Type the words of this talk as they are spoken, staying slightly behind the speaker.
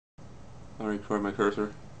I'll record my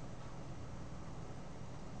cursor.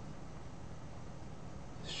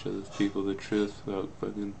 Show the people the truth about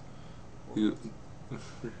fucking you.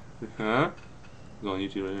 Huh? Go on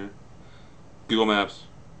YouTube right here. Google Maps.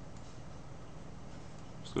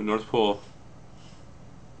 Let's go North Pole.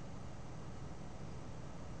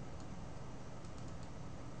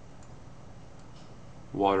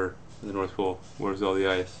 Water in the North Pole. Where's all the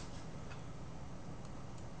ice?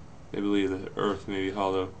 They believe the Earth may be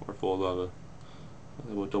hollow or full of lava.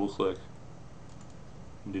 I will double click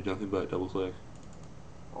and do nothing but double click.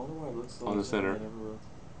 I wonder why it looks so on the center, everywhere.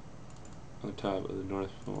 on top of the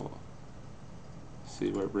North Pole.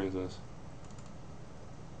 See where it brings us.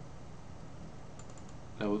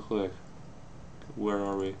 Double click. Where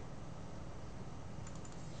are we?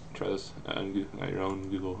 Try this at your own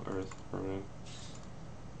Google Earth program.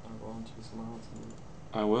 I'm going to some else.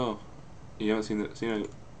 I will. You haven't seen it.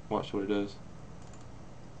 Watch what it does.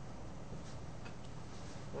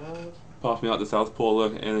 Pops me out the South Pole.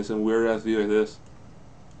 Look, and it's a weird ass view like this.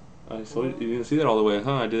 I saw you didn't see that all the way,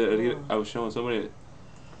 huh? I did. I was showing somebody.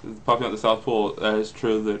 Popping out the South Pole. That is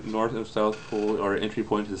true. The North and South Pole are an entry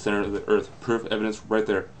point to the center of the Earth. Proof, evidence, right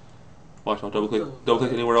there. Watch. I'll double click. Double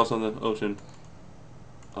click anywhere else on the ocean.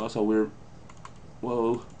 Oh, that's all weird.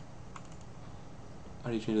 Whoa. How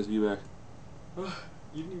do you change this view back?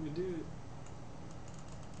 You didn't even do it.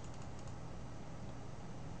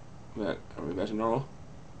 Back. Are we back to normal?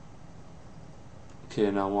 Okay,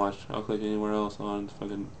 now watch. I'll click anywhere else on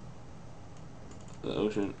fucking the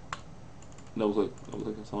ocean. Double click. Double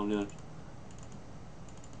click. That's all I'm doing.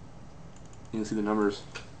 You can see the numbers.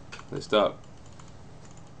 They stop.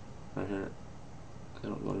 Right here. They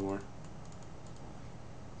don't go anymore.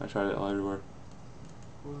 I tried it all everywhere.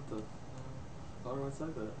 What the? How do I say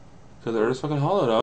that? Because the Earth's fucking hollow, dog.